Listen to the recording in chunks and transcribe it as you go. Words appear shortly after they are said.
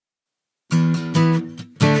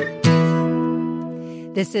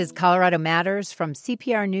This is Colorado Matters from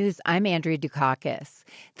CPR News. I'm Andrea Dukakis.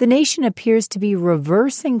 The nation appears to be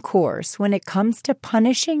reversing course when it comes to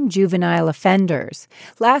punishing juvenile offenders.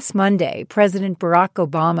 Last Monday, President Barack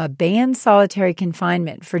Obama banned solitary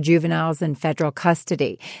confinement for juveniles in federal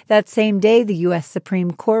custody. That same day, the U.S.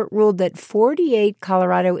 Supreme Court ruled that 48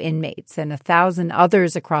 Colorado inmates and 1,000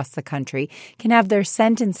 others across the country can have their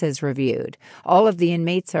sentences reviewed. All of the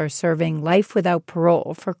inmates are serving life without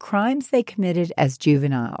parole for crimes they committed as juveniles.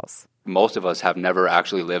 Most of us have never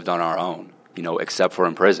actually lived on our own, except for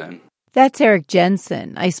in prison. That's Eric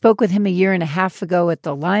Jensen. I spoke with him a year and a half ago at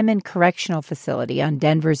the Lyman Correctional Facility on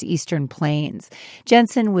Denver's Eastern Plains.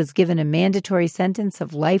 Jensen was given a mandatory sentence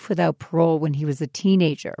of life without parole when he was a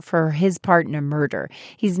teenager for his part in a murder.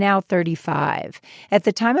 He's now 35. At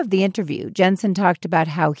the time of the interview, Jensen talked about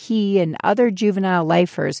how he and other juvenile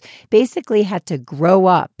lifers basically had to grow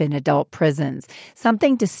up in adult prisons,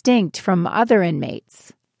 something distinct from other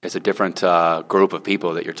inmates. It's a different group of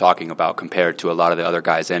people that you're talking about compared to a lot of the other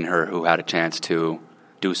guys in here who had a chance to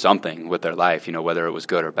do something with their life, whether it was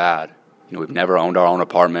good or bad. We've never owned our own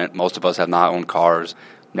apartment. Most of us have not owned cars,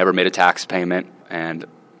 never made a tax payment, and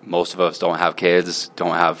most of us don't have kids,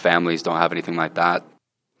 don't have families, don't have anything like that.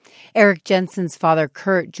 Eric Jensen's father,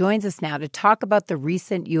 Kurt, joins us now to talk about the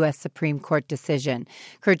recent U.S. Supreme Court decision.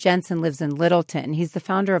 Kurt Jensen lives in Littleton. He's the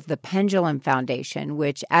founder of the Pendulum Foundation,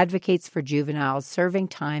 which advocates for juveniles serving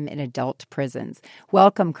time in adult prisons.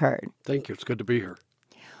 Welcome, Kurt. Thank you. It's good to be here.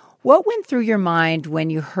 What went through your mind when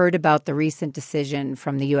you heard about the recent decision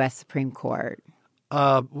from the U.S. Supreme Court?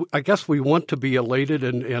 I guess we want to be elated,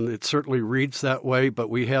 and it certainly reads that way, but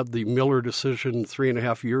we had the Miller decision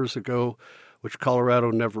 3.5 years ago, which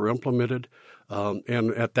Colorado never implemented.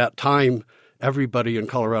 And at that time, everybody in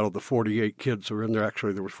Colorado, the 48 kids who were in there,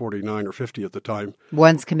 actually there were 49 or 50 at the time.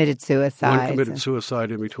 One's committed suicide. One committed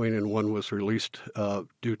suicide in between, and one was released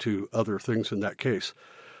due to other things in that case.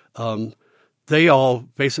 They all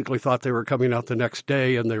basically thought they were coming out the next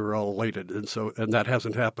day, and they were all elated. And that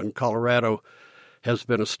hasn't happened. Colorado has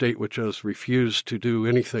been a state which has refused to do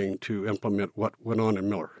anything to implement what went on in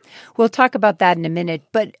Miller. We'll talk about that in a minute,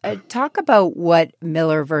 but talk about what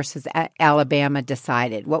Miller versus Alabama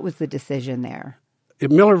decided. What was the decision there?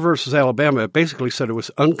 In Miller versus Alabama, it basically said it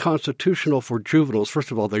was unconstitutional for juveniles.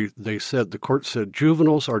 First of all, the court said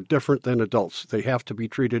juveniles are different than adults. They have to be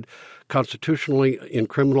treated constitutionally in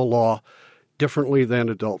criminal law differently than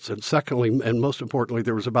adults. And secondly, and most importantly,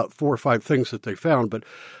 there was about 4 or 5 things that they found, but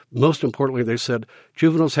most importantly, they said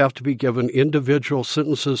juveniles have to be given individual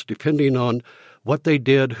sentences depending on what they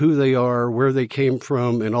did, who they are, where they came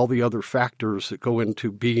from, and all the other factors that go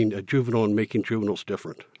into being a juvenile and making juveniles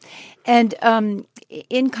different. And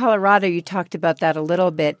in Colorado, you talked about that a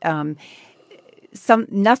little bit.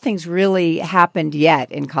 Nothing's really happened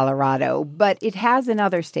yet in Colorado, but it has in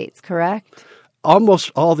other states, correct? Almost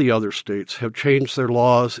all the other states have changed their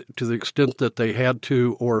laws to the extent that they had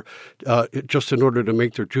to, or just in order to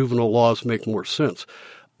make their juvenile laws make more sense.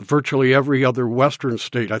 Virtually every other Western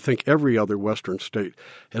state, I think every other Western state,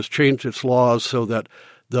 has changed its laws so that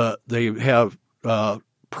they have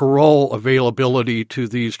parole availability to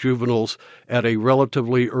these juveniles at a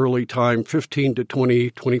relatively early time, 15 to 20,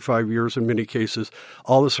 25 years in many cases.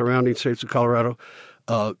 All the surrounding states of Colorado.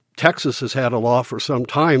 Texas has had a law for some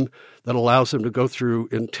time that allows them to go through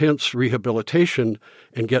intense rehabilitation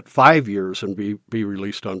and get 5 years and be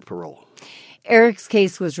released on parole. Eric's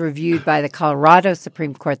case was reviewed by the Colorado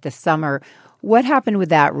Supreme Court this summer. What happened with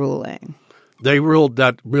that ruling? They ruled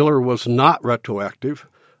that Miller was not retroactive.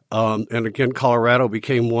 And again, Colorado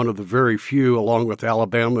became one of the very few, along with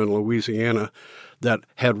Alabama and Louisiana, that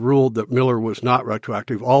had ruled that Miller was not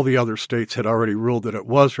retroactive. All the other states had already ruled that it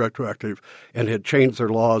was retroactive and had changed their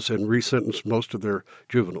laws and resentenced most of their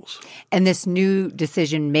juveniles. And this new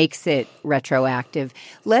decision makes it retroactive.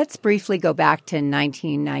 Let's briefly go back to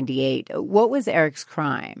 1998. What was Eric's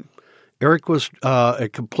crime? Eric was a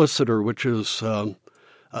complicitor, which is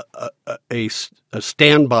a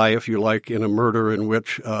standby, if you like, in a murder in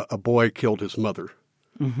which a boy killed his mother.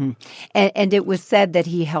 Mm-hmm. And it was said that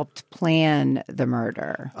he helped plan the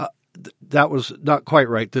murder. That was not quite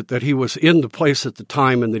right, that he was in the place at the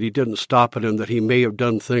time and that he didn't stop it and that he may have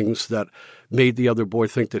done things that made the other boy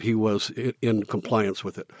think that he was in compliance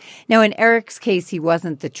with it. Now, in Eric's case, he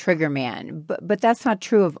wasn't the trigger man, but that's not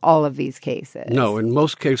true of all of these cases. No, in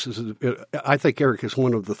most cases, I think Eric is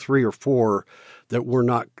one of the 3 or 4 that were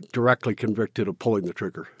not directly convicted of pulling the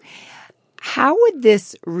trigger. How would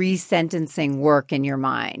this resentencing work in your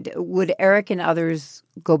mind? Would Eric and others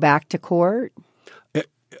go back to court?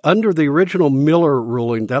 under the original Miller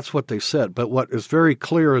ruling, that's what they said. But what is very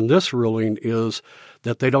clear in this ruling is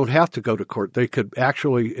that they don't have to go to court. They could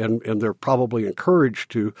actually, and they're probably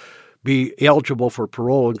encouraged to, be eligible for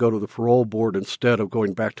parole and go to the parole board instead of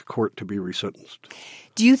going back to court to be resentenced.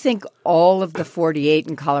 Do you think all of the 48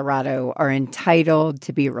 in Colorado are entitled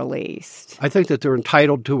to be released? I think that they're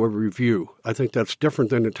entitled to a review. I think that's different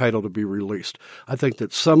than entitled to be released. I think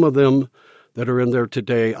that some of them that are in there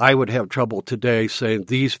today, I would have trouble today saying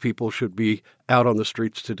these people should be out on the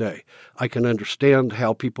streets today. I can understand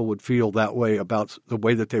how people would feel that way about the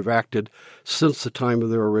way that they've acted since the time of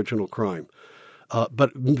their original crime.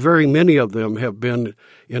 But very many of them have been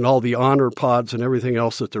in all the honor pods and everything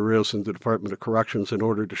else that there is in the Department of Corrections in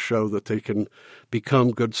order to show that they can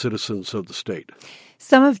become good citizens of the state.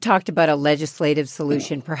 Some have talked about a legislative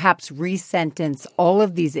solution, perhaps resentence all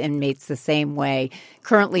of these inmates the same way.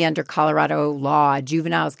 Currently, under Colorado law,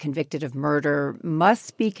 juveniles convicted of murder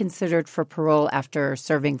must be considered for parole after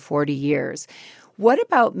serving 40 years. What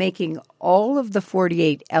about making all of the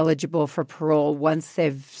 48 eligible for parole once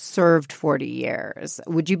they've served 40 years?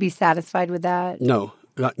 Would you be satisfied with that? No,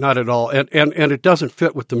 not at all. And it doesn't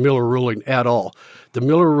fit with the Miller ruling at all. The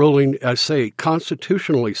Miller ruling, I say,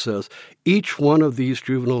 constitutionally says each one of these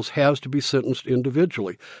juveniles has to be sentenced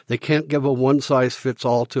individually. They can't give a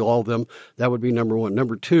one-size-fits-all to all of them. That would be number one.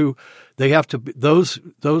 Number two, they have to be, those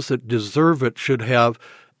that deserve it should have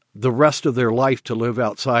the rest of their life to live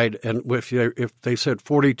outside. And if they said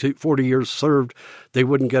 40 years served, they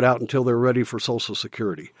wouldn't get out until they're ready for Social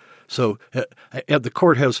Security. So the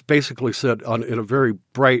court has basically said in a very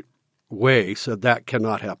bright way, said that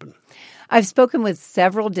cannot happen. I've spoken with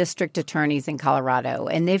several district attorneys in Colorado,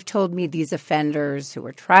 and they've told me these offenders who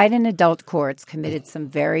were tried in adult courts committed some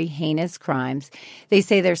very heinous crimes. They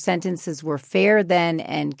say their sentences were fair then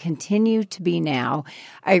and continue to be now.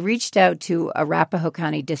 I reached out to Arapahoe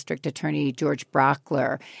County District Attorney George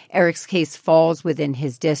Brockler. Eric's case falls within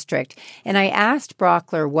his district, and I asked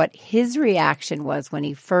Brockler what his reaction was when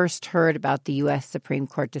he first heard about the U.S. Supreme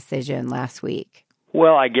Court decision last week.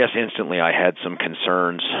 Well, I guess instantly I had some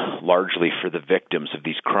concerns, largely for the victims of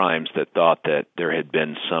these crimes that thought that there had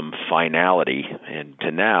been some finality, and to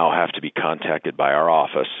now have to be contacted by our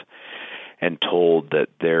office and told that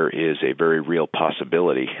there is a very real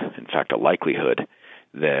possibility, in fact a likelihood,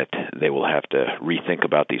 that they will have to rethink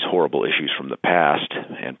about these horrible issues from the past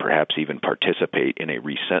and perhaps even participate in a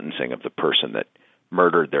resentencing of the person that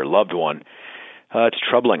murdered their loved one. It's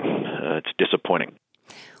troubling. It's disappointing.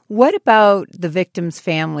 What about the victims'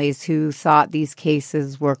 families who thought these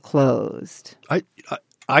cases were closed?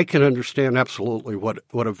 I can understand absolutely what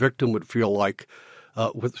a victim would feel like,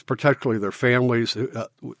 with particularly their families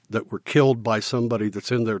that were killed by somebody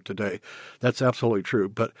that's in there today. That's absolutely true.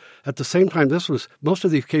 But at the same time, most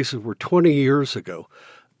of these cases were 20 years ago.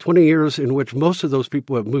 20 years in which most of those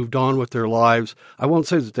people have moved on with their lives. I won't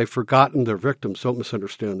say that they've forgotten their victims, don't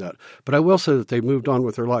misunderstand that. But I will say that they've moved on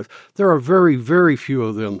with their lives. There are very, very few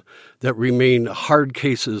of them that remain hard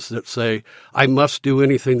cases that say, I must do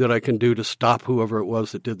anything that I can do to stop whoever it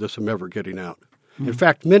was that did this from ever getting out. Mm-hmm. In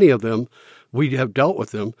fact, many of them, we have dealt with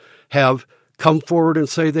them, have come forward and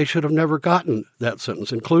say they should have never gotten that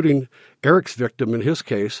sentence, including Eric's victim in his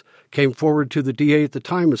case, came forward to the DA at the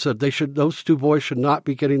time and said those two boys should not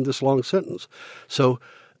be getting this long sentence. So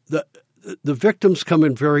the victims come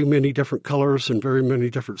in very many different colors and very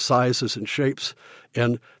many different sizes and shapes,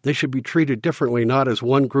 and they should be treated differently, not as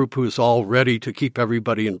one group who is all ready to keep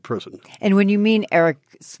everybody in prison. And when you mean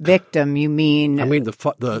Eric's victim, you mean? I mean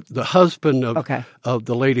the husband of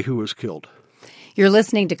the lady who was killed. You're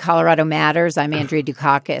listening to Colorado Matters. I'm Andrea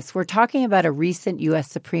Dukakis. We're talking about a recent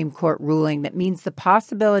U.S. Supreme Court ruling that means the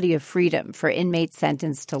possibility of freedom for inmates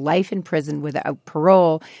sentenced to life in prison without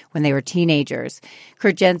parole when they were teenagers.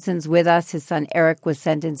 Kurt Jensen's with us. His son Eric was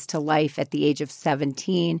sentenced to life at the age of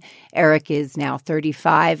 17. Eric is now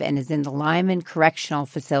 35 and is in the Lyman Correctional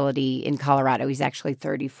Facility in Colorado. He's actually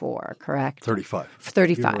 34, correct? 35.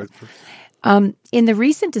 35. In the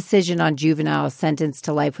recent decision on juveniles sentenced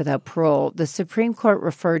to life without parole, the Supreme Court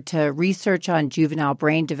referred to research on juvenile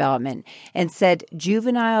brain development and said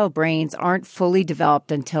juvenile brains aren't fully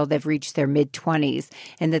developed until they've reached their mid-20s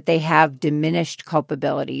and that they have diminished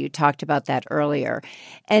culpability. You talked about that earlier.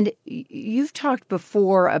 And you've talked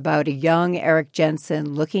before about a young Eric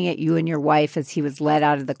Jensen looking at you and your wife as he was led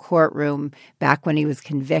out of the courtroom back when he was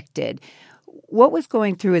convicted. What was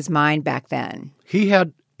going through his mind back then? He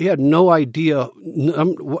had no idea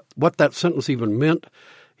what that sentence even meant.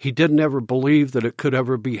 He didn't ever believe that it could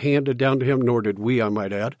ever be handed down to him, nor did we, I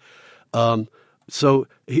might add. So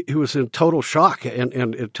he was in total shock, and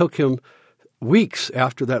it took him weeks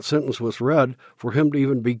after that sentence was read for him to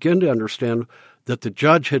even begin to understand that the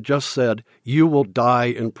judge had just said, "You will die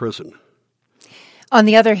in prison." On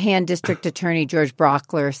the other hand, District Attorney George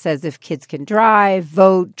Brauchler says if kids can drive,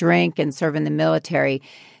 vote, drink, and serve in the military,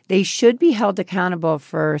 they should be held accountable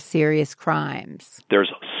for serious crimes.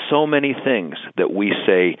 There's so many things that we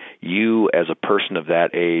say you as a person of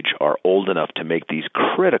that age are old enough to make these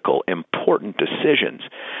critical, important decisions.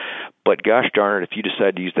 But gosh darn it, if you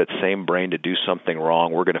decide to use that same brain to do something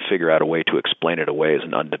wrong, we're going to figure out a way to explain it away as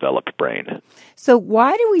an undeveloped brain. So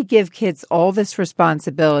why do we give kids all this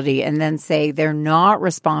responsibility and then say they're not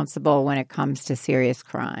responsible when it comes to serious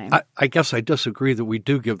crime? I guess I disagree that we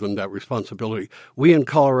do give them that responsibility. We in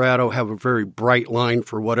Colorado have a very bright line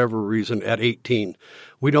for whatever reason at 18.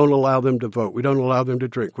 We don't allow them to vote. We don't allow them to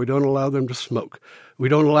drink. We don't allow them to smoke. We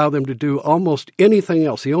don't allow them to do almost anything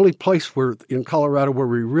else. The only place where in Colorado where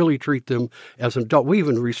we really treat them as an adult, we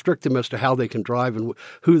even restrict them as to how they can drive and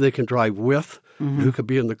who they can drive with, who could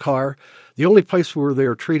be in the car. The only place where they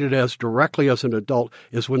are treated as directly as an adult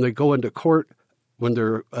is when they go into court, when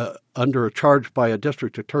they're under a charge by a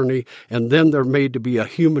district attorney, and then they're made to be a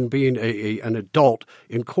human being, an adult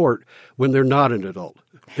in court when they're not an adult.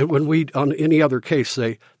 And when we, on any other case,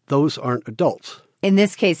 say those aren't adults. In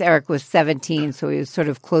this case, Eric was 17, so he was sort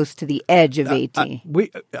of close to the edge of 18.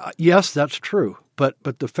 Yes, that's true. But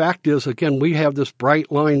the fact is, again, we have this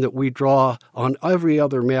bright line that we draw on every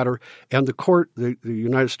other matter, and the court, the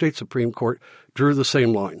United States Supreme Court, drew the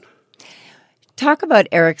same line. Talk about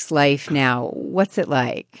Eric's life now. What's it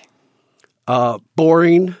like?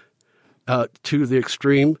 Boring to the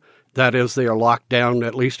extreme. That is, they are locked down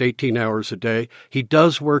at least 18 hours a day. He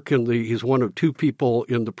does work he's one of two people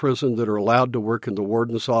in the prison that are allowed to work in the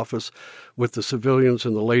warden's office with the civilians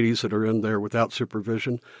and the ladies that are in there without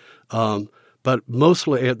supervision. But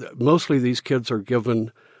mostly these kids are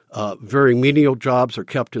given very menial jobs, are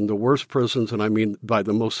kept in the worst prisons, and I mean by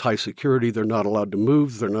the most high security. They're not allowed to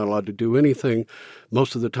move. They're not allowed to do anything.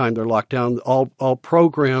 Most of the time they're locked down. All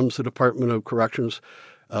programs, the Department of Corrections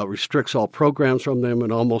restricts all programs from them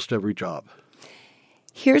and almost every job.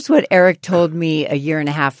 Here's what Eric told me a year and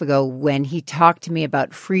a half ago when he talked to me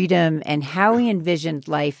about freedom and how he envisioned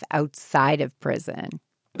life outside of prison.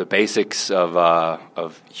 The basics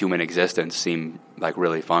of human existence seem like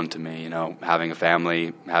really fun to me. You know, having a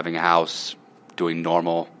family, having a house, doing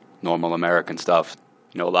normal American stuff.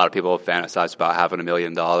 You know, a lot of people fantasize about having $1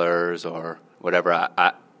 million or whatever.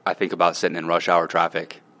 I think about sitting in rush hour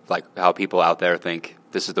traffic, like how people out there think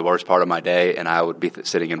this is the worst part of my day, and I would be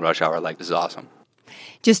sitting in rush hour like, this is awesome.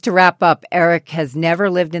 Just to wrap up, Eric has never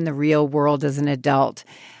lived in the real world as an adult.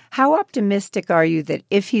 How optimistic are you that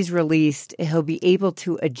if he's released, he'll be able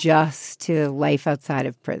to adjust to life outside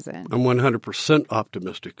of prison? I'm 100%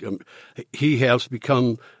 optimistic. He has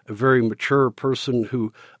become a very mature person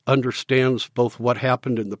who understands both what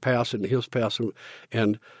happened in the past and his past,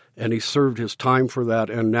 and he served his time for that,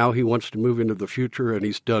 and now he wants to move into the future, and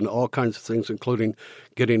he's done all kinds of things, including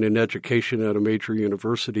getting an education at a major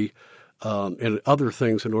university and other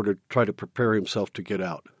things in order to try to prepare himself to get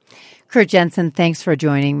out. Kurt Jensen, thanks for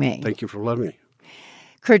joining me. Thank you for letting me.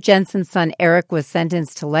 Kurt Jensen's son Eric was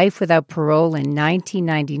sentenced to life without parole in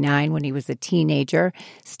 1999 when he was a teenager.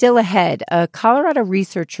 Still ahead, a Colorado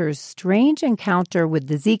researcher's strange encounter with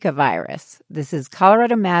the Zika virus. This is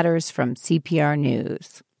Colorado Matters from CPR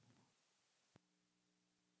News.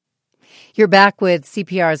 You're back with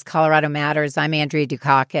CPR's Colorado Matters. I'm Andrea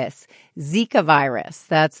Dukakis. Zika virus,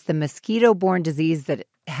 that's the mosquito-borne disease that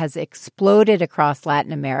has exploded across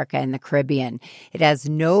Latin America and the Caribbean. It has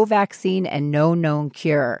no vaccine and no known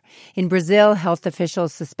cure. In Brazil, health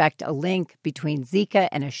officials suspect a link between Zika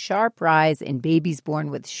and a sharp rise in babies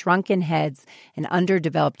born with shrunken heads and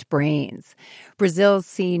underdeveloped brains. Brazil's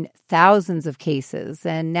seen thousands of cases,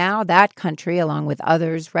 and now that country, along with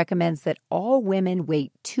others, recommends that all women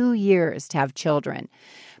wait 2 years to have children.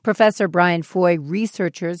 Professor Brian Foy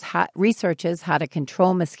researches how to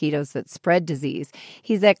control mosquitoes that spread disease.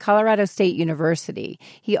 He's at Colorado State University.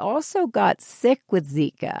 He also got sick with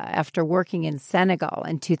Zika after working in Senegal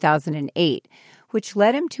in 2008, which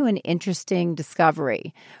led him to an interesting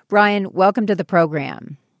discovery. Brian, welcome to the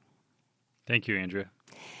program. Thank you, Andrea.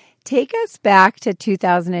 Take us back to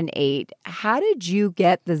 2008. How did you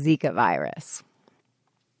get the Zika virus?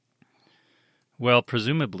 Well,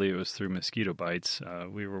 presumably it was through mosquito bites.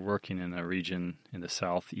 We were working in a region in the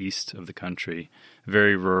southeast of the country,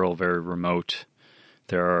 very rural, very remote.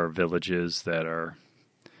 There are villages that are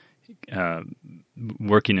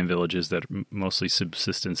working in villages that are mostly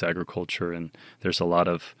subsistence agriculture, and there's a lot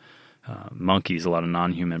of monkeys, a lot of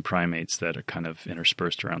non-human primates that are kind of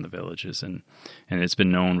interspersed around the villages. And it's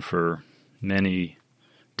been known for many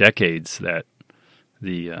decades that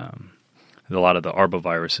a lot of the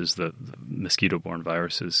arboviruses, the mosquito-borne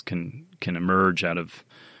viruses, can emerge out of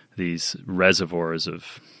these reservoirs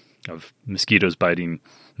of mosquitoes biting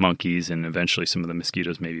monkeys, and eventually some of the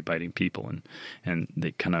mosquitoes may be biting people, and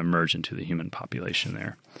they kind of emerge into the human population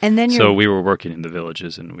there. And then so we were working in the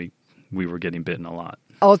villages, and we were getting bitten a lot.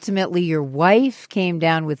 Ultimately, your wife came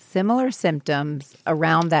down with similar symptoms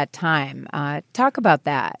around that time. Talk about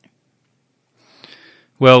that.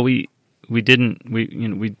 Well, we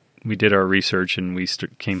did our research, and we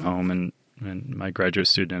came home, and my graduate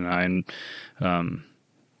student and I, and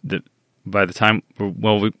by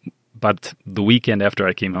the weekend after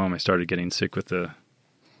I came home, I started getting sick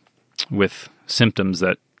with symptoms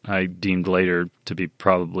that I deemed later to be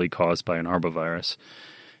probably caused by an arbovirus,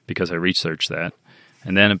 because I researched that.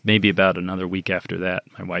 And then maybe about another week after that,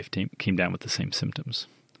 my wife came down with the same symptoms.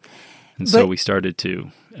 And so we started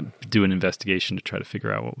to do an investigation to try to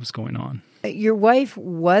figure out what was going on. Your wife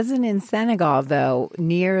wasn't in Senegal, though,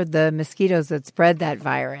 near the mosquitoes that spread that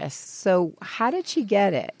virus. So how did she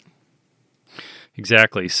get it?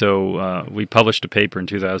 Exactly. So we published a paper in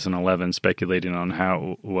 2011 speculating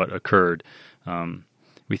on what occurred.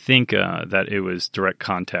 We think that it was direct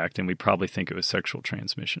contact, and we probably think it was sexual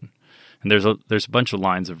transmission. And there's a bunch of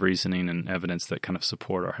lines of reasoning and evidence that kind of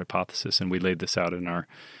support our hypothesis, and we laid this out in our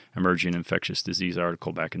Emerging Infectious Disease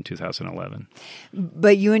article back in 2011.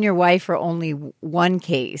 But you and your wife are only one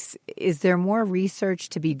case. Is there more research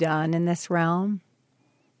to be done in this realm?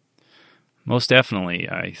 Most definitely.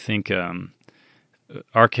 I think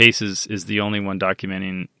our case is the only one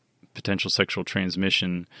documenting potential sexual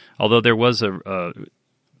transmission, although there was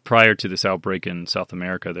prior to this outbreak in South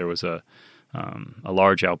America, there was a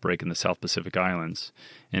large outbreak in the South Pacific Islands.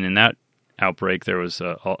 And in that outbreak, there was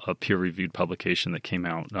a peer-reviewed publication that came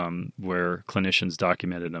out where clinicians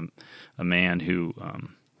documented a man who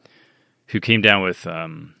came down with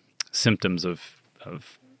symptoms of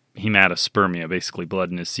hematospermia, basically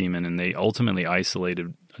blood in his semen, and they ultimately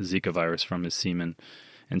isolated Zika virus from his semen.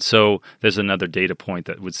 And so there's another data point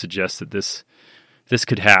that would suggest that this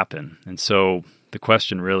could happen. And so the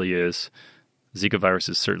question really is, Zika virus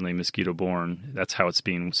is certainly mosquito-borne. That's how it's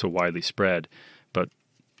being so widely spread. But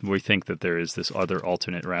we think that there is this other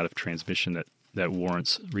alternate route of transmission that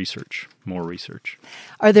warrants research, more research.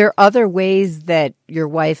 Are there other ways that your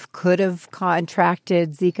wife could have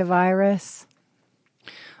contracted Zika virus?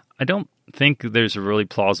 I don't think there's a really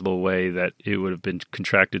plausible way that it would have been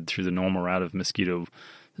contracted through the normal route of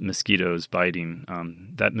mosquitoes biting.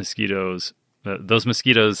 Those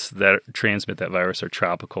mosquitoes that transmit that virus are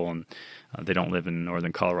tropical, and they don't live in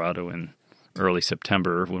northern Colorado in early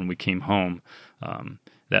September. When we came home,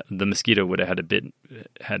 that the mosquito would have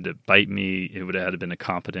had to bite me. It would have had to been a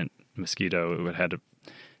competent mosquito. It would have had to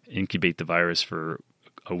incubate the virus for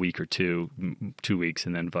a week or 2 weeks,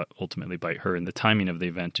 and then ultimately bite her. And the timing of the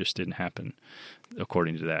event just didn't happen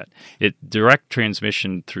according to that. Direct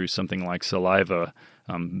transmission through something like saliva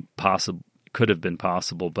could have been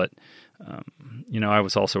possible, but I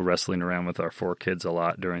was also wrestling around with our 4 kids a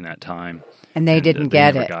lot during that time, and they never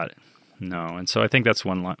got it. No, and so I think that's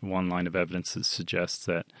one line of evidence that suggests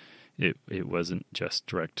that it wasn't just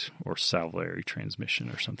direct or salivary transmission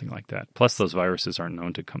or something like that. Plus, those viruses aren't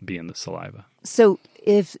known to be in the saliva. So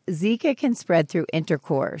if Zika can spread through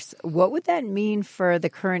intercourse, what would that mean for the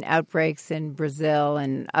current outbreaks in Brazil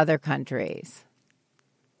and other countries?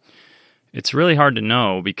 It's really hard to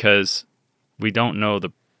know because we don't know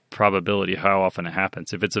the probability of how often it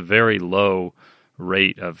happens. If it's a very low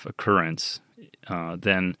rate of occurrence,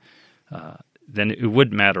 then it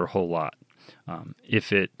would matter a whole lot.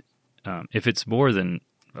 If it's more than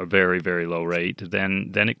a very, very low rate,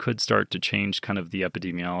 then it could start to change kind of the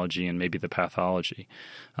epidemiology and maybe the pathology.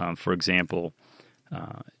 For example,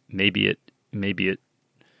 maybe it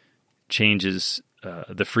changes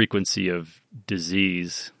the frequency of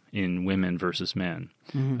disease in women versus men.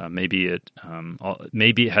 Mm-hmm.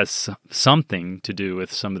 Maybe it has something to do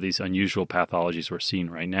with some of these unusual pathologies we're seeing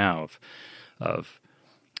right now of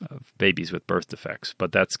babies with birth defects,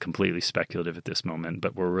 but that's completely speculative at this moment.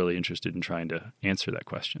 But we're really interested in trying to answer that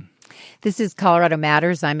question. This is Colorado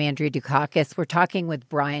Matters. I'm Andrea Dukakis. We're talking with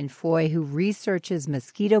Brian Foy, who researches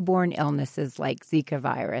mosquito-borne illnesses like Zika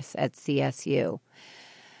virus at CSU.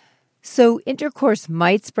 So intercourse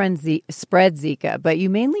might spread Zika, but you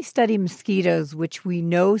mainly study mosquitoes, which we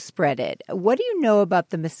know spread it. What do you know about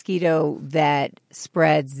the mosquito that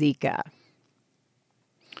spreads Zika?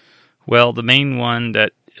 Well, the main one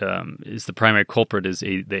that is the primary culprit is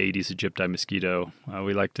the Aedes aegypti mosquito.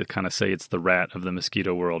 We like to kind of say it's the rat of the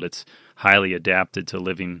mosquito world. It's highly adapted to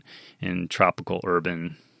living in tropical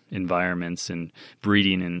urban environments and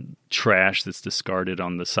breeding in trash that's discarded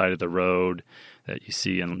on the side of the road that you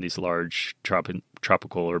see in these large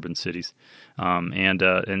tropical urban cities, and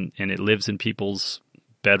it lives in people's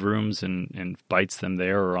bedrooms and bites them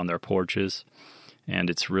there or on their porches, and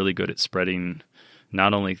it's really good at spreading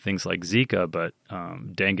not only things like Zika, but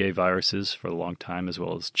dengue viruses for a long time, as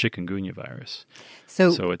well as chikungunya virus.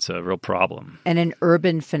 So it's a real problem. And an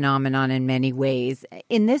urban phenomenon in many ways.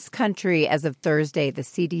 In this country, as of Thursday, the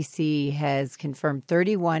CDC has confirmed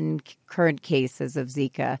 31 current cases of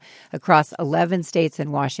Zika across 11 states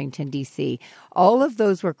and Washington, D.C. All of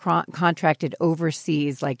those were contracted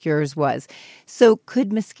overseas, like yours was. So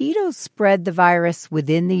could mosquitoes spread the virus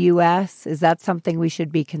within the U.S.? Is that something we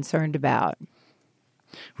should be concerned about?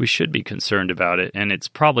 We should be concerned about it, and it's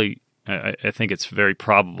probably, I think it's very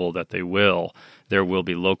probable that there will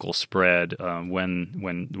be local spread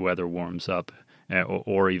when the weather warms up,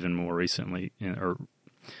 or even more recently, or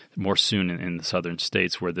more soon in the southern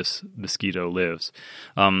states where this mosquito lives.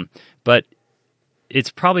 But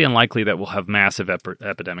it's probably unlikely that we'll have massive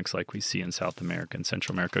epidemics like we see in South America and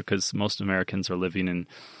Central America, because most Americans are living in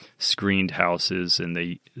screened houses, and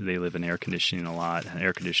they live in air conditioning a lot,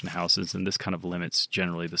 air-conditioned houses, and this kind of limits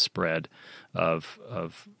generally the spread of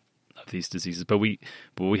these diseases. But we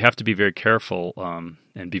have to be very careful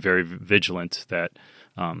and be very vigilant that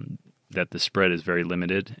the spread is very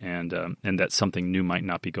limited, and that something new might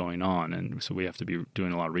not be going on, and so we have to be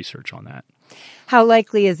doing a lot of research on that. How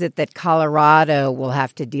likely is it that Colorado will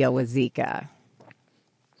have to deal with Zika?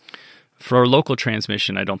 For local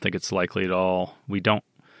transmission, I don't think it's likely at all. We don't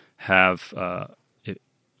have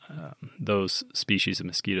those species of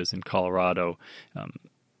mosquitoes in Colorado.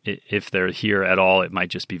 If they're here at all, it might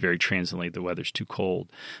just be very transiently. The weather's too cold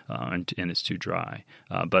and it's too dry.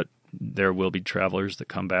 But there will be travelers that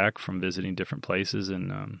come back from visiting different places,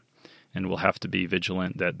 and we'll have to be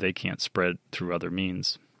vigilant that they can't spread through other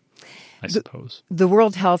means, I suppose. The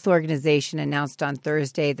World Health Organization announced on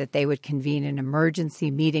Thursday that they would convene an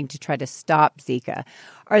emergency meeting to try to stop Zika.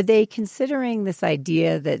 Are they considering this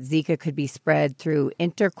idea that Zika could be spread through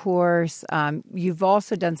intercourse? You've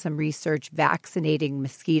also done some research vaccinating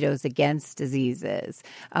mosquitoes against diseases.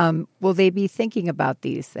 Will they be thinking about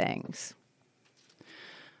these things?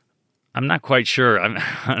 I'm not quite sure.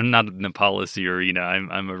 I'm not in the policy arena.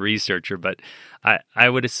 I'm a researcher, but I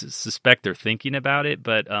would suspect they're thinking about it.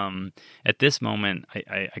 But at this moment,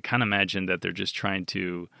 I kind of imagine that they're just trying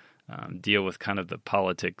to deal with kind of the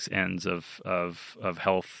politics ends of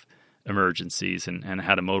health emergencies and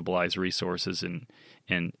how to mobilize resources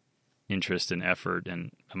and interest and effort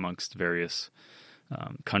and amongst various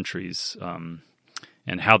countries,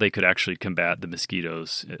 and how they could actually combat the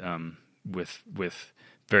mosquitoes with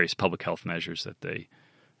various public health measures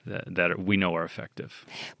that we know are effective.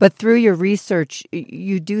 But through your research,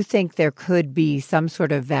 you do think there could be some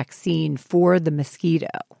sort of vaccine for the mosquito?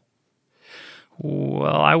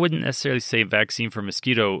 Well, I wouldn't necessarily say vaccine for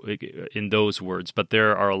mosquito in those words, but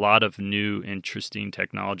there are a lot of new, interesting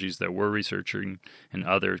technologies that we're researching and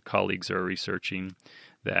other colleagues are researching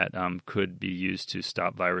that could be used to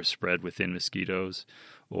stop virus spread within mosquitoes,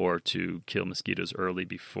 or to kill mosquitoes early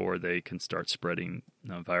before they can start spreading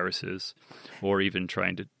viruses, or even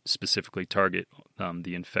trying to specifically target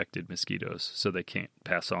the infected mosquitoes so they can't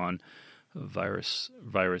pass on virus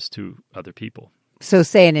to other people. So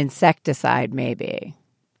say an insecticide, maybe.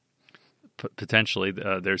 Potentially,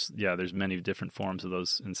 there's many different forms of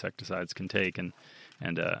those insecticides can take, and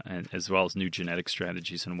as well as new genetic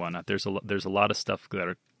strategies and whatnot. There's a lot of stuff that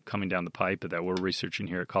are coming down the pipe that we're researching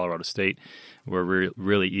here at Colorado State. We're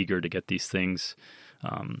really eager to get these things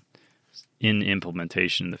in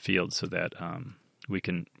implementation in the field so that we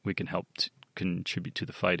can help contribute to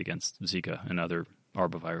the fight against Zika and other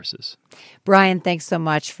arboviruses. Brian, thanks so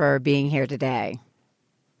much for being here today.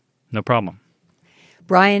 No problem.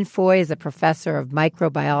 Brian Foy is a professor of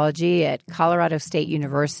microbiology at Colorado State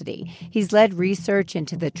University. He's led research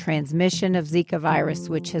into the transmission of Zika virus,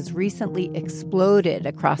 which has recently exploded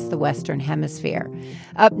across the Western Hemisphere.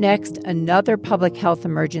 Up next, another public health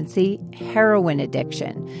emergency, heroin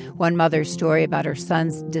addiction. One mother's story about her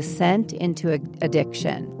son's descent into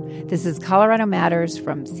addiction. This is Colorado Matters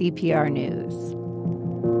from CPR News.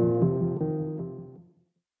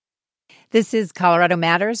 This is Colorado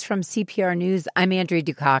Matters from CPR News. I'm Andrea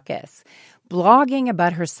Dukakis. Blogging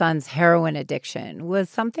about her son's heroin addiction was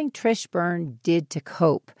something Trish Byrne did to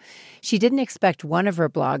cope. She didn't expect one of her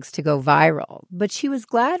blogs to go viral, but she was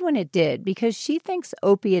glad when it did because she thinks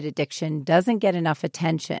opiate addiction doesn't get enough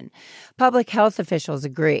attention. Public health officials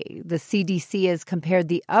agree. The CDC has compared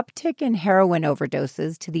the uptick in heroin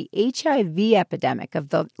overdoses to the HIV epidemic of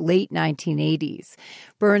the late 1980s.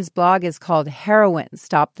 Byrne's blog is called Heroin: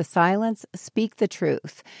 Stop the Silence, Speak the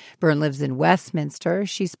Truth. Byrne lives in Westminster.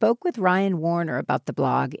 She spoke with Ryan Warner about the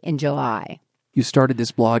blog in July. You started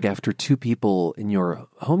this blog after two people in your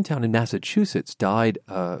hometown in Massachusetts died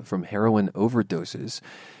from heroin overdoses.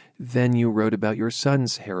 Then you wrote about your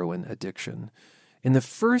son's heroin addiction. In the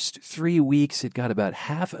first 3 weeks, it got about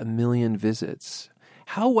 500,000 visits.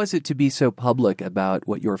 How was it to be so public about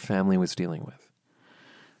what your family was dealing with?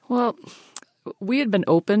 Well, we had been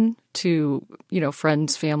open to,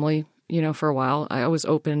 friends, family, for a while. I was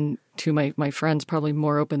open to my friends, probably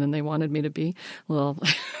more open than they wanted me to be. Well,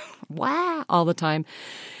 wow, all the time.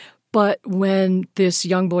 But when this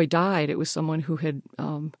young boy died, it was someone who had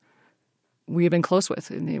we had been close with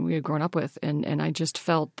and we had grown up with, and I just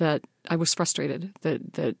felt that I was frustrated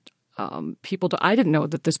that people. I didn't know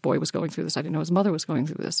that this boy was going through this. I didn't know his mother was going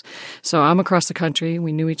through this. So I'm across the country.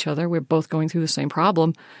 We knew each other. We're both going through the same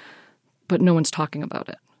problem, but no one's talking about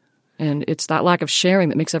it. And it's that lack of sharing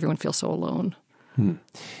that makes everyone feel so alone.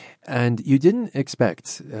 And you didn't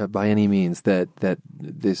expect by any means that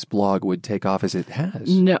this blog would take off as it has.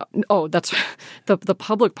 No. Oh, that's the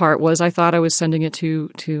public part was I thought I was sending it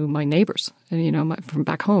to my neighbors and, from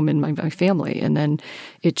back home and my family. And then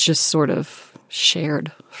it just sort of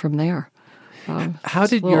shared from there. How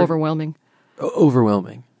did a little overwhelming.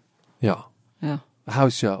 Overwhelming. Yeah. Yeah. How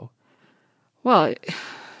so? Well,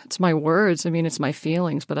 it's my words. I mean, it's my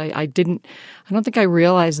feelings, but I don't think I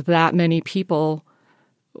realized that many people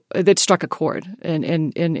that struck a chord. And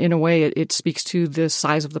in a way, it speaks to the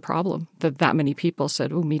size of the problem that many people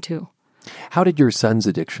said, oh, me too. How did your son's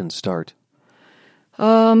addiction start?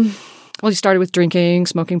 Well, he started with drinking,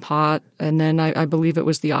 smoking pot, and then I believe it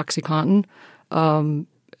was the OxyContin.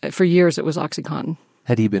 For years, it was OxyContin.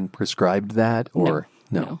 Had he been prescribed that or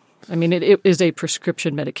no? I mean, it is a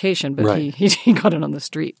prescription medication, but right. he got it on the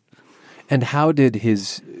street. And how did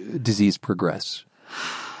his disease progress?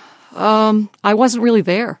 I wasn't really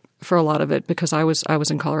there for a lot of it because I was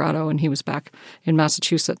in Colorado and he was back in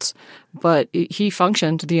Massachusetts. But he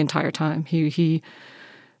functioned the entire time. He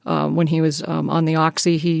when he was on the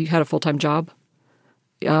Oxy, he had a full-time job.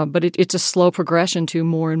 But it's a slow progression to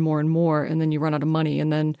more and more and more, and then you run out of money.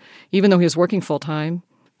 And then even though he was working full-time,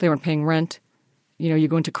 they weren't paying rent. You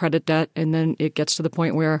go into credit debt, and then it gets to the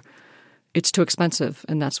point where it's too expensive,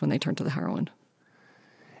 and that's when they turn to the heroin.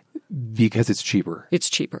 Because it's cheaper. It's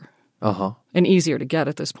cheaper. Uh-huh. And easier to get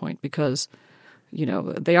at this point because,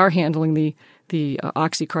 they are handling the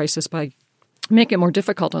Oxy crisis by making it more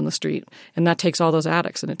difficult on the street, and that takes all those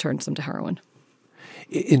addicts and it turns them to heroin.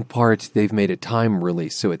 In part, they've made a time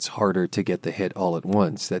release, so it's harder to get the hit all at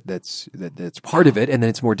once. That's part of it, and then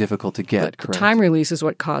it's more difficult to get, correct? The time release is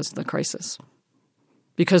what caused the crisis.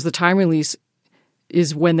 Because the time release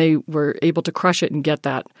is when they were able to crush it and get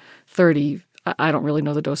that 30, I don't really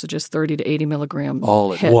know the dosages, 30 to 80 milligram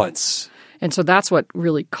all at once. And so that's what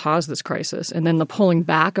really caused this crisis. And then the pulling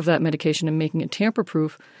back of that medication and making it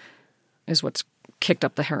tamper-proof is what's kicked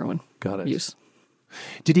up the heroin use.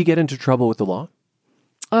 Did he get into trouble with the law?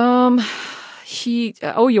 He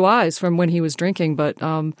OUIs from when he was drinking, but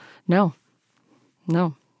no.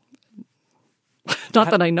 Not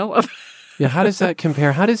that I know of. Yeah, how does that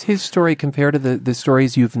compare? How does his story compare to the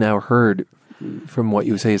stories you've now heard from what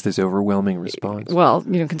you say is this overwhelming response? Well,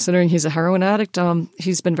 considering he's a heroin addict,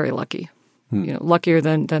 he's been very lucky. Luckier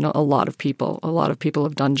than a lot of people. A lot of people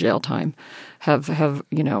have done jail time, have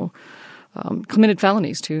committed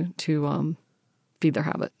felonies to feed their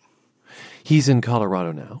habit. He's in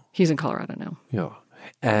Colorado now. Yeah.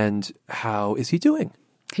 And how is he doing?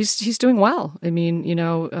 He's doing well. I mean,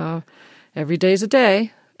 every day is a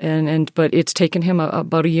day. But it's taken him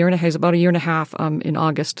about a year and a half in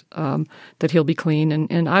August that he'll be clean.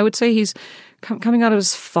 And I would say he's coming out of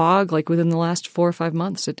his fog like within the last 4 or 5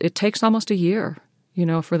 months. It takes almost a year,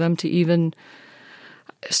 for them to even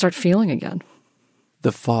start feeling again.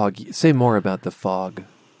 The fog. Say more about the fog.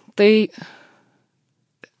 The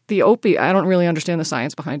opiate, I don't really understand the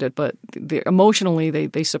science behind it, but emotionally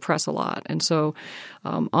they suppress a lot. And so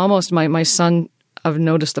almost my son, I've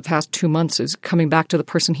noticed the past 2 months is coming back to the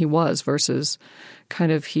person he was versus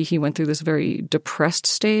kind of he went through this very depressed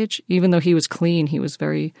stage. Even though he was clean, he was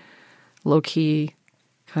very low-key,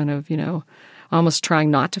 kind of, almost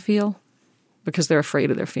trying not to feel because they're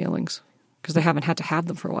afraid of their feelings because they haven't had to have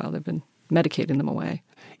them for a while. They've been medicating them away.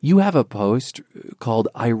 You have a post called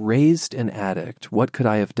 "I Raised an Addict. What Could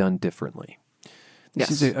I Have Done Differently?" This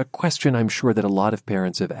Yes. is a question I'm sure that a lot of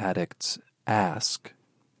parents of addicts ask.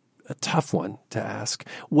 A tough one to ask.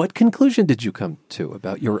 What conclusion did you come to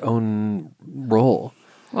about your own role?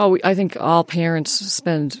 Well, I think all parents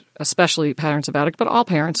spend, especially parents of addicts, but all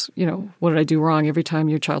parents, what did I do wrong every time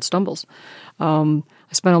your child stumbles? I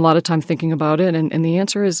spent a lot of time thinking about it, and the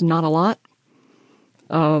answer is not a lot.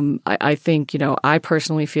 I think, I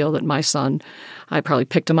personally feel that my son, I probably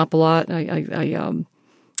picked him up a lot. I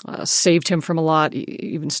saved him from a lot,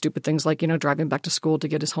 even stupid things like, driving back to school to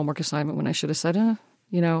get his homework assignment when I should have said,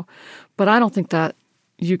 But I don't think that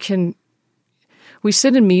you can. We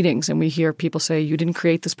sit in meetings and we hear people say, you didn't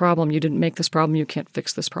create this problem, you didn't make this problem, you can't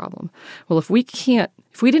fix this problem. Well, if we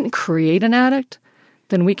didn't create an addict,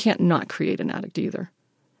 then we can't not create an addict either.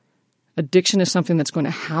 Addiction is something that's going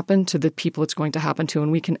to happen to the people it's going to happen to,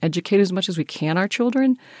 and we can educate as much as we can our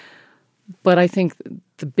children. But I think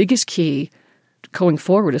the biggest key going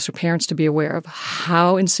forward is for parents to be aware of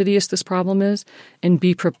how insidious this problem is and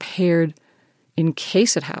be prepared in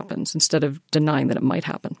case it happens instead of denying that it might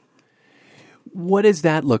happen. What does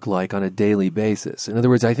that look like on a daily basis? In other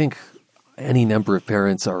words, I think any number of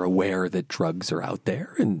parents are aware that drugs are out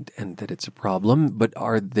there and that it's a problem, but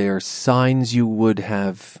are there signs you would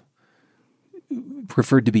have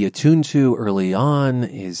preferred to be attuned to early on?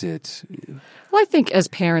 Is it... Well, I think as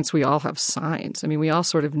parents, we all have signs. I mean, we all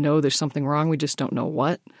sort of know there's something wrong. We just don't know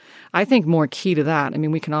what. I think more key to that,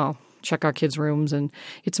 we can all check our kids' rooms, and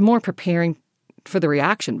it's more preparing for the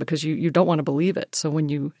reaction because you don't want to believe it. So when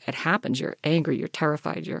it happens, you're angry, you're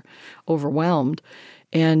terrified, you're overwhelmed,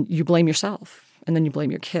 and you blame yourself, and then you blame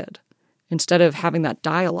your kid. Instead of having that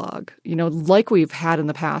dialogue, like we've had in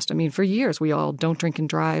the past. For years, we all don't drink and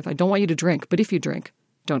drive. I don't want you to drink, but if you drink,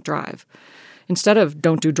 don't drive. Instead of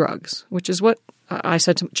don't do drugs, which is what I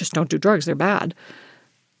said to just don't do drugs, they're bad.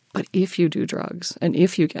 But if you do drugs and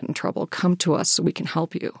if you get in trouble, come to us so we can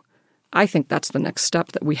help you. I think that's the next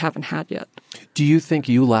step that we haven't had yet. Do you think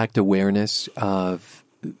you lacked awareness of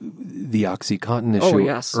the OxyContin issue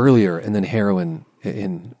yes. earlier and then heroin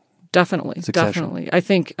in Definitely. I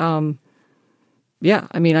think,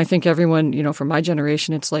 I think everyone, from my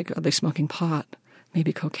generation, it's like, are they smoking pot?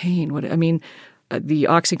 Maybe cocaine? The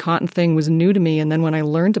OxyContin thing was new to me, and then when I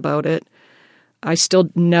learned about it,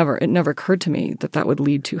 it never occurred to me that would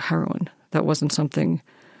lead to heroin. That wasn't something,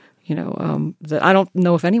 that I don't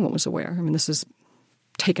know if anyone was aware. This is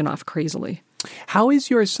taken off crazily. How is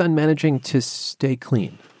your son managing to stay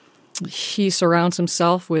clean? He surrounds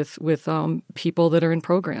himself with people that are in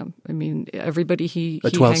program. Everybody he hangs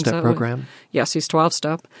out with. A 12-step program? Yes, he's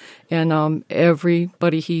 12-step. And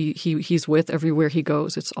everybody he's with, everywhere he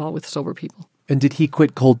goes, it's all with sober people. And did he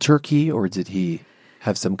quit cold turkey, or did he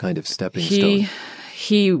have some kind of stepping stone?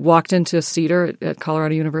 He walked into Cedar at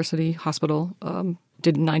Colorado University Hospital,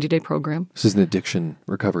 did a 90-day program. This is an addiction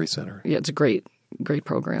recovery center. Yeah, it's a great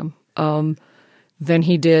program. Then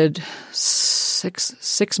he did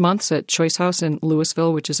six months at Choice House in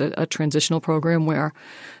Louisville, which is a transitional program where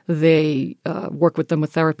they work with them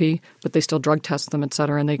with therapy, but they still drug test them, et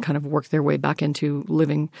cetera, and they kind of work their way back into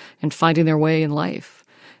living and finding their way in life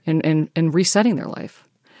and resetting their life.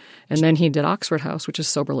 And then he did Oxford House, which is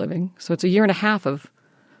sober living. So it's a year and a half of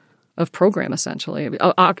program, essentially.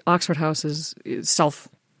 Oxford House is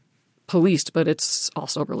self-policed, but it's all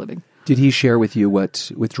sober living. Did he share with you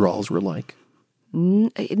what withdrawals were like?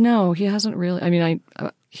 No, he hasn't really.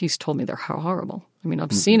 He's told me they're horrible.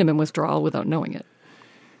 I've seen him in withdrawal without knowing it.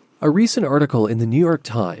 A recent article in the New York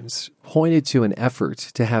Times pointed to an effort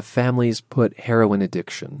to have families put heroin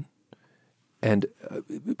addiction and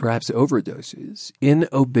perhaps overdoses in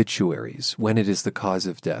obituaries when it is the cause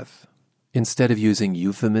of death, instead of using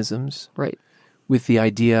euphemisms. Right. With the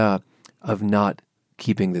idea of not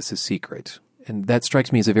keeping this a secret. And that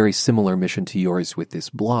strikes me as a very similar mission to yours with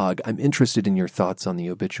this blog. I'm interested in your thoughts on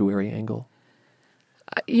the obituary angle.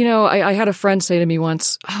 I had a friend say to me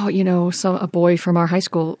once, a boy from our high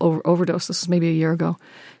school overdosed. This was maybe a year ago.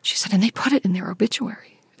 She said, and they put it in their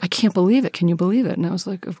obituary. I can't believe it. Can you believe it? And I was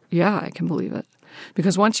like, yeah, I can believe it.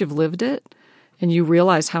 Because once you've lived it and you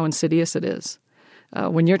realize how insidious it is,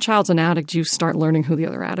 when your child's an addict, you start learning who the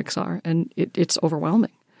other addicts are, and it's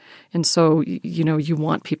overwhelming. And so, you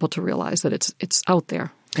want people to realize that it's out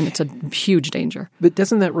there and it's a huge danger. But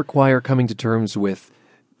doesn't that require coming to terms with,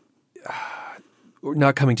 or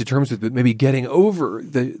not coming to terms with, but maybe getting over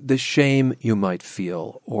the shame you might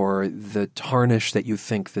feel or the tarnish that you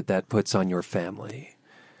think that puts on your family?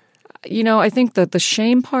 I think that the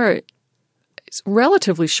shame part,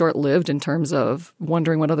 relatively short-lived in terms of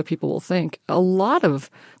wondering what other people will think. A lot of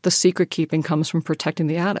the secret keeping comes from protecting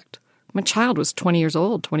the addict. My child was 20 years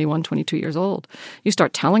old, 21, 22 years old. You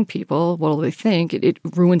start telling people, what will they think? It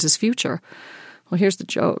ruins his future. Well, here's the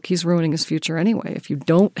joke. He's ruining his future anyway if you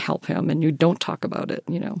don't help him and you don't talk about it,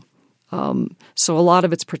 So a lot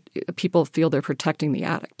of it's people feel they're protecting the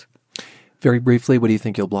addict. Very briefly, what do you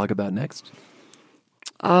think you'll blog about next?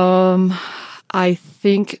 I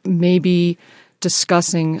think maybe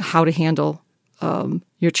discussing how to handle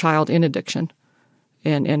your child in addiction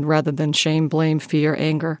and rather than shame, blame, fear,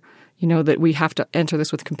 anger, that we have to enter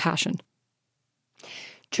this with compassion.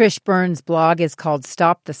 Trish Byrne's blog is called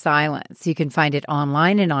Stop the Silence. You can find it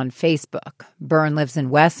online and on Facebook. Byrne lives in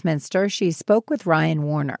Westminster. She spoke with Ryan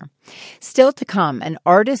Warner. Still to come, an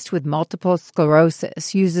artist with multiple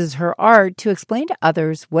sclerosis uses her art to explain to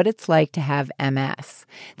others what it's like to have MS.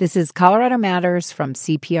 This is Colorado Matters from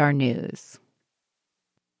CPR News.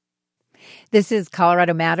 This is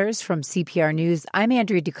Colorado Matters from CPR News. I'm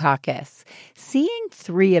Andrea Dukakis. Seeing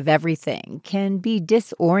three of everything can be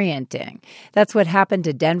disorienting. That's what happened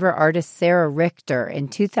to Denver artist Sarah Richter in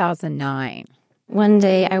 2009. One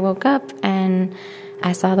day I woke up and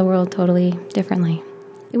I saw the world totally differently.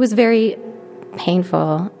 It was very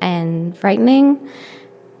painful and frightening,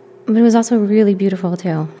 but it was also really beautiful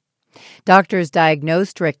too. Doctors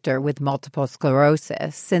diagnosed Richter with multiple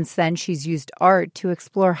sclerosis. Since then, she's used art to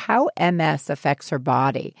explore how MS affects her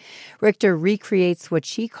body. Richter recreates what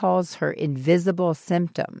she calls her invisible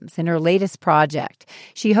symptoms in her latest project.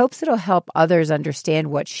 She hopes it'll help others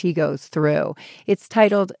understand what she goes through. It's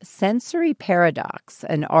titled Sensory Paradox,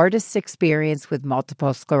 an artist's experience with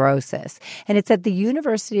multiple sclerosis, and it's at the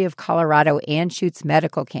University of Colorado Anschutz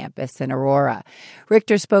Medical Campus in Aurora.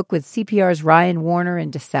 Richter spoke with CPR's Ryan Warner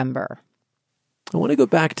in December. I want to go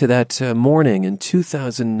back to that morning in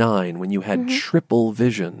 2009 when you had triple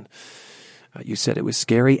vision. You said it was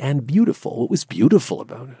scary and beautiful. What was beautiful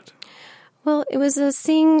about it? Well, it was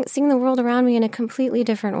seeing the world around me in a completely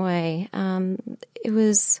different way. It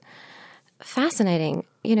was fascinating.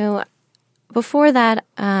 Before that,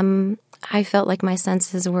 I felt like my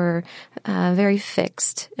senses were very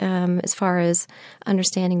fixed as far as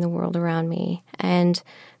understanding the world around me. And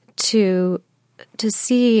to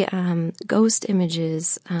see ghost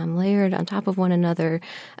images layered on top of one another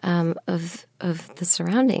of the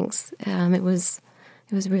surroundings, it was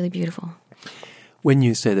really beautiful. When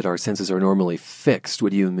you say that our senses are normally fixed,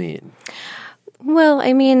 what do you mean? Well,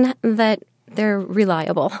 I mean that they're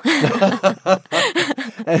reliable.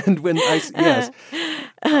 And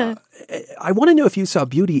I want to know if you saw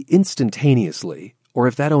beauty instantaneously or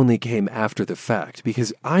if that only came after the fact,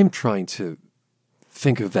 because I'm trying to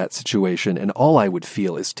think of that situation, and all I would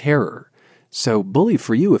feel is terror. So, bully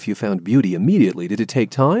for you if you found beauty immediately. Did it take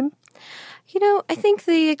time? I think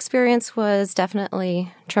the experience was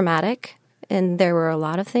definitely traumatic, and there were a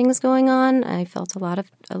lot of things going on. I felt a lot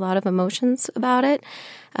of emotions about it.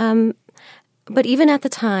 But even at the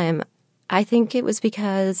time, I think it was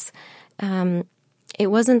because it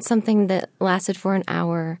wasn't something that lasted for an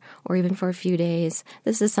hour or even for a few days.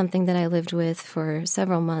 This is something that I lived with for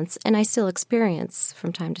several months, and I still experience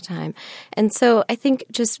from time to time. And so I think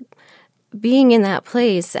just being in that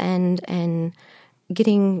place and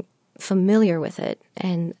getting familiar with it,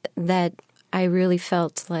 and that I really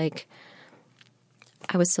felt like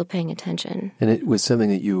I was still paying attention. And it was something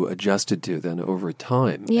that you adjusted to then over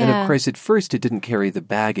time. Yeah. And of course, at first it didn't carry the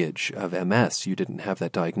baggage of MS. You didn't have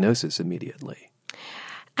that diagnosis immediately.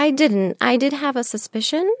 I didn't. I did have a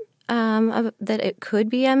suspicion that it could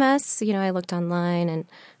be MS. I looked online, and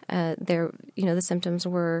the symptoms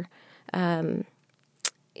were,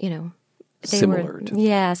 similar.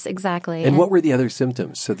 Yes, exactly. And what were the other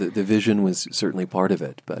symptoms? So the vision was certainly part of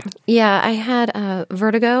it, but yeah, I had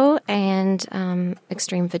vertigo and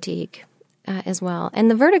extreme fatigue as well. And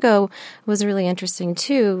the vertigo was really interesting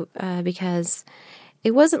too because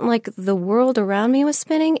it wasn't like the world around me was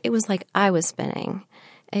spinning; it was like I was spinning.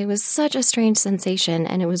 It was such a strange sensation,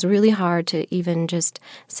 and it was really hard to even just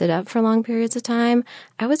sit up for long periods of time.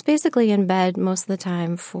 I was basically in bed most of the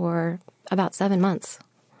time for about 7 months.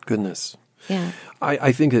 Goodness. Yeah.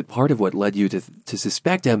 I think that part of what led you to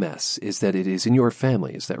suspect MS is that it is in your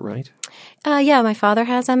family. Is that right? Yeah, my father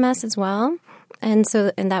has MS as well. And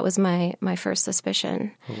that was my first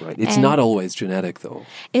suspicion. All right. It's not always genetic, though.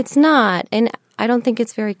 It's not. And I don't think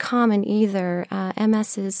it's very common either.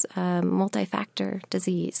 MS is a multi-factor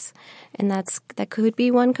disease. And that could be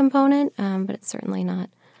one component, but it's certainly not.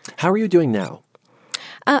 How are you doing now?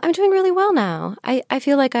 I'm doing really well now. I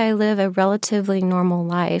feel like I live a relatively normal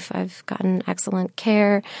life. I've gotten excellent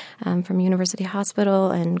care from University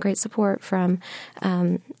Hospital and great support from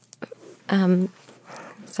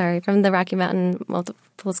the Rocky Mountain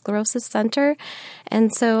Multiple Sclerosis Center.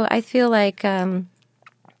 And so I feel like I'm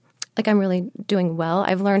really doing well.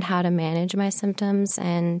 I've learned how to manage my symptoms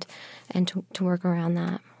and to work around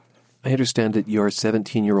that. I understand that your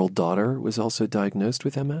 17-year-old daughter was also diagnosed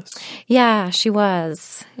with MS? Yeah, she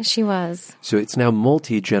was. So it's now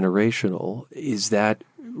multi-generational. Is that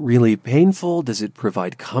really painful? Does it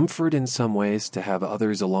provide comfort in some ways to have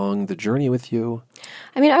others along the journey with you?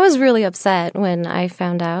 I mean, I was really upset when I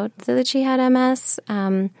found out that she had MS.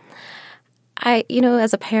 As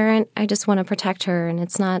a parent, I just want to protect her, and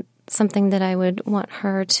it's not something that I would want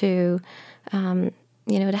her to, to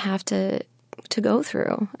have to go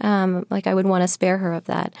through. I would want to spare her of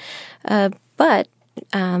that. But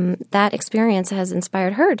that experience has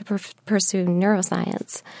inspired her to pursue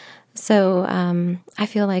neuroscience. So I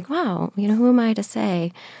feel like, wow, who am I to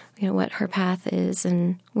say, what her path is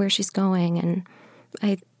and where she's going? And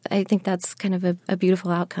I think that's kind of a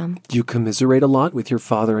beautiful outcome. Do you commiserate a lot with your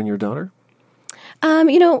father and your daughter?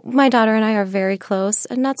 My daughter and I are very close,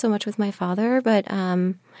 and not so much with my father, but,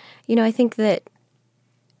 I think that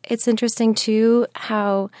it's interesting, too,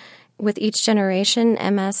 how with each generation,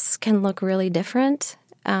 MS can look really different.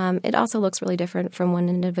 It also looks really different from one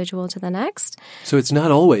individual to the next. So it's not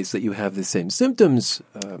always that you have the same symptoms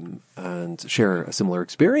and share a similar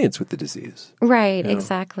experience with the disease. Right,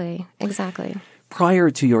 exactly. Prior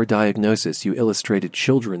to your diagnosis, you illustrated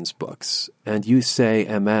children's books, and you say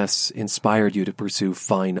MS inspired you to pursue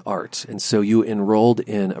fine art. And so you enrolled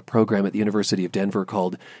in a program at the University of Denver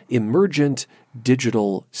called Emergent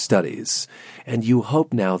Digital Studies. And you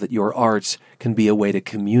hope now that your art can be a way to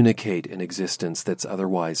communicate an existence that's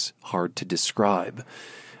otherwise hard to describe.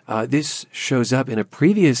 This shows up in a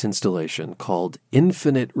previous installation called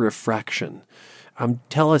Infinite Refraction.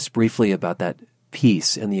 Tell us briefly about that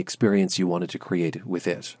piece and the experience you wanted to create with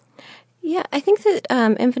it. Yeah, I think that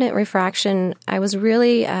Infinite Refraction, I was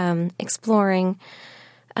really exploring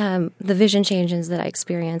the vision changes that I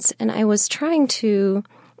experienced, and I was trying to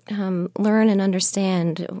learn and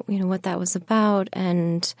understand, what that was about,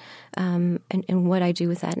 and what I do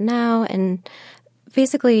with that now. And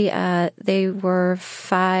basically, they were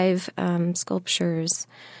 5 sculptures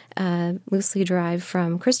loosely derived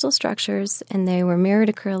from crystal structures, and they were mirrored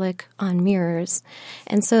acrylic on mirrors.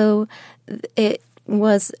 And so it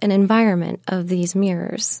was an environment of these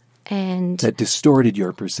mirrors. And that distorted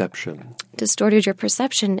your perception.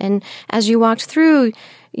 And as you walked through,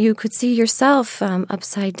 you could see yourself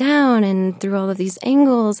upside down and through all of these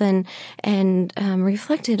angles, and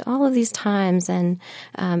reflected all of these times, and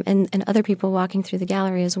other people walking through the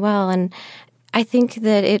gallery as well. And I think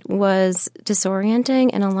that it was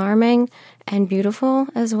disorienting and alarming and beautiful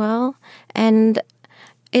as well. And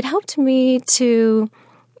it helped me to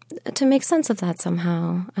make sense of that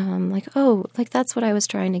somehow. That's what I was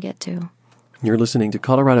trying to get to. You're listening to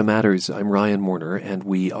Colorado Matters. I'm Ryan Warner, and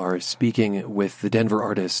we are speaking with the Denver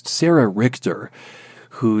artist Sarah Richter,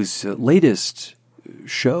 whose latest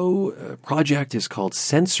project is called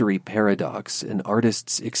Sensory Paradox, an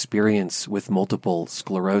artist's experience with multiple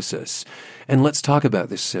sclerosis. And let's talk about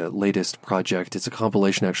this latest project. It's a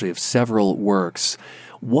compilation actually of several works,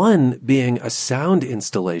 one being a sound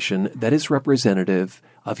installation that is representative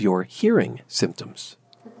of your hearing symptoms.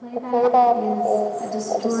 The playback is a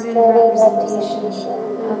distorted representation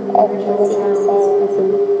of the original sounds.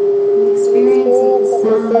 The experience of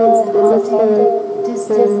the sounds and haunting,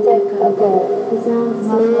 distant echo.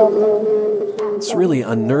 It's really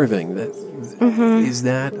unnerving. Is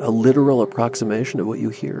that a literal approximation of what you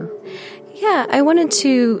hear? Yeah, I wanted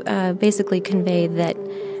to basically convey that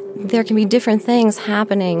there can be different things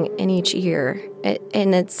happening in each ear,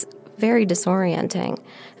 and it's very disorienting.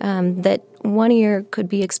 That one ear could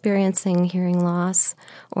be experiencing hearing loss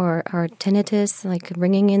or tinnitus, like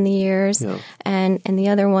ringing in the ears, and the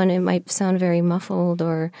other one, it might sound very muffled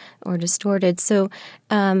or distorted. So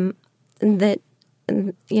there's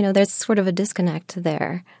sort of a disconnect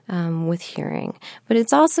there with hearing. But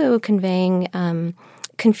it's also conveying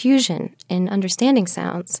confusion in understanding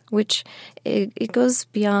sounds, which it goes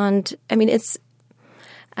beyond.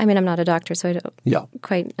 I'm not a doctor, so I don't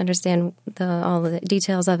quite understand all the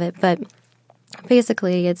details of it. But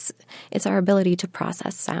basically, it's our ability to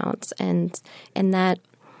process sounds, and that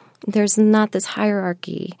there's not this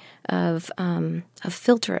hierarchy of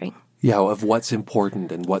filtering. Yeah, of what's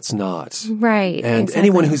important and what's not. Right. And exactly.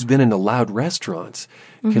 anyone who's been in a loud restaurant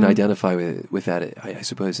can identify with that, I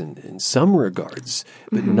suppose, in some regards,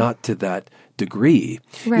 but not to that degree.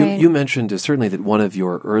 Right. You mentioned certainly that one of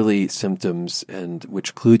your early symptoms, and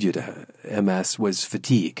which clued you to MS, was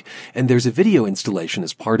fatigue. And there's a video installation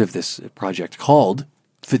as part of this project called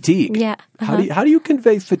Fatigue. Yeah. How do you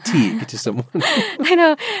convey fatigue to someone? I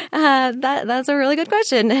know. That's a really good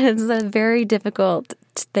question. It's a very difficult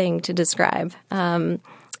thing to describe.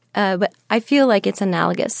 But I feel like it's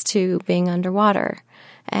analogous to being underwater.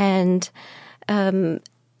 And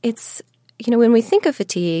it's, when we think of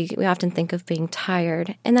fatigue, we often think of being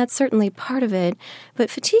tired, and that's certainly part of it. But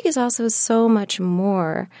fatigue is also so much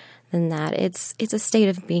more than that. It's a state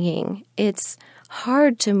of being. It's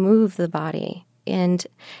hard to move the body, and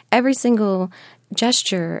every single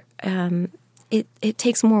gesture, it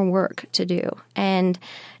takes more work to do. And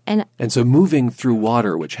so moving through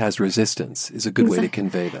water, which has resistance, is a good way to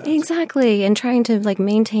convey that. Exactly. And trying to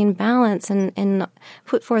maintain balance and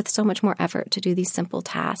put forth so much more effort to do these simple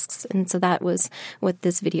tasks. And so that was what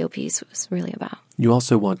this video piece was really about. You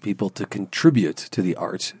also want people to contribute to the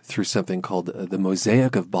art through something called the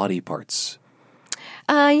Mosaic of Body Parts.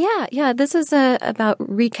 Yeah. This is about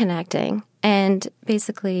reconnecting. And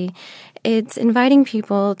basically, it's inviting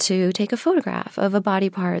people to take a photograph of a body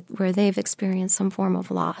part where they've experienced some form of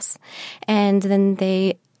loss. And then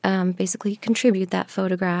they basically contribute that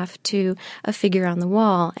photograph to a figure on the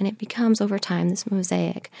wall. And it becomes, over time, this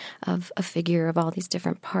mosaic of a figure of all these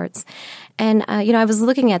different parts. And, I was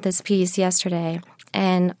looking at this piece yesterday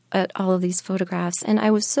and at all of these photographs, and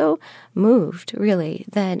I was so moved, really,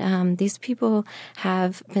 that these people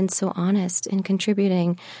have been so honest in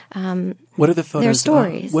contributing what are the photos their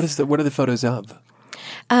stories. What are the photos of?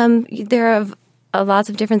 There are lots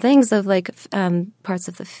of different things of parts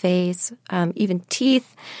of the face, even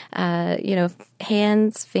teeth,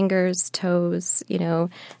 hands, fingers, toes,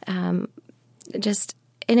 and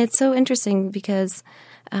it's so interesting because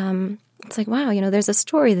it's like, wow, there's a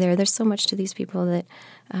story there. There's so much to these people that,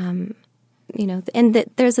 and that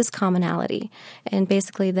there's this commonality, and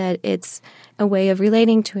basically that it's a way of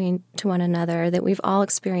relating to one another, that we've all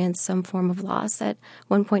experienced some form of loss at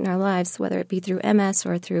one point in our lives, whether it be through MS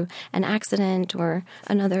or through an accident or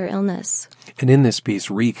another illness. And in this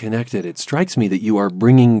piece, Reconnected, it strikes me that you are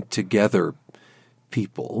bringing together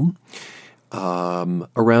people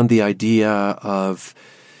around the idea of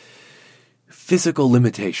physical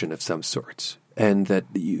limitation of some sort, and that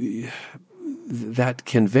that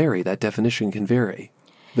can vary, that definition can vary.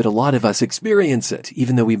 But a lot of us experience it,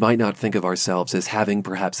 even though we might not think of ourselves as having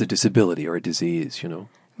perhaps a disability or a disease,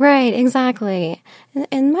 Right, exactly.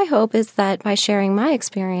 And my hope is that by sharing my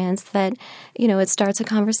experience, that, it starts a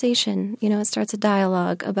conversation, it starts a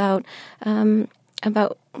dialogue about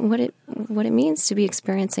what it means to be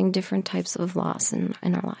experiencing different types of loss in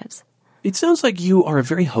our lives. It sounds like you are a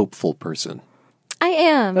very hopeful person. I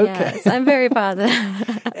am, okay. Yes. I'm very positive.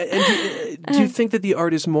 And do you think that the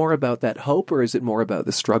art is more about that hope, or is it more about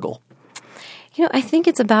the struggle? I think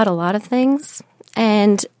it's about a lot of things,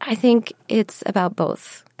 and I think it's about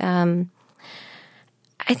both. I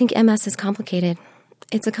think MS is complicated.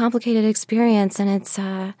 It's a complicated experience, and it's,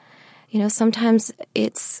 sometimes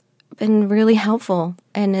it's been really helpful,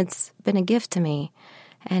 and it's been a gift to me.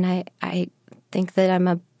 And I think that I'm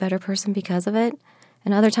a better person because of it.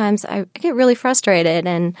 And other times I get really frustrated,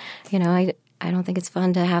 and, I don't think it's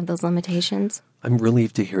fun to have those limitations. I'm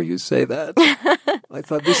relieved to hear you say that. I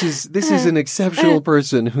thought this is an exceptional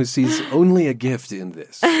person who sees only a gift in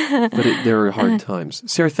this. But there are hard times.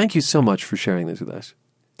 Sarah, thank you so much for sharing this with us.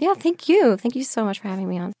 Yeah, thank you. Thank you so much for having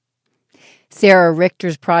me on. Sarah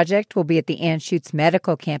Richter's project will be at the Anschutz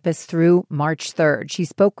Medical Campus through March 3rd. She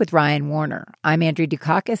spoke with Ryan Warner. I'm Andrea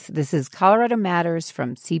Dukakis. This is Colorado Matters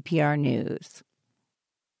from CPR News.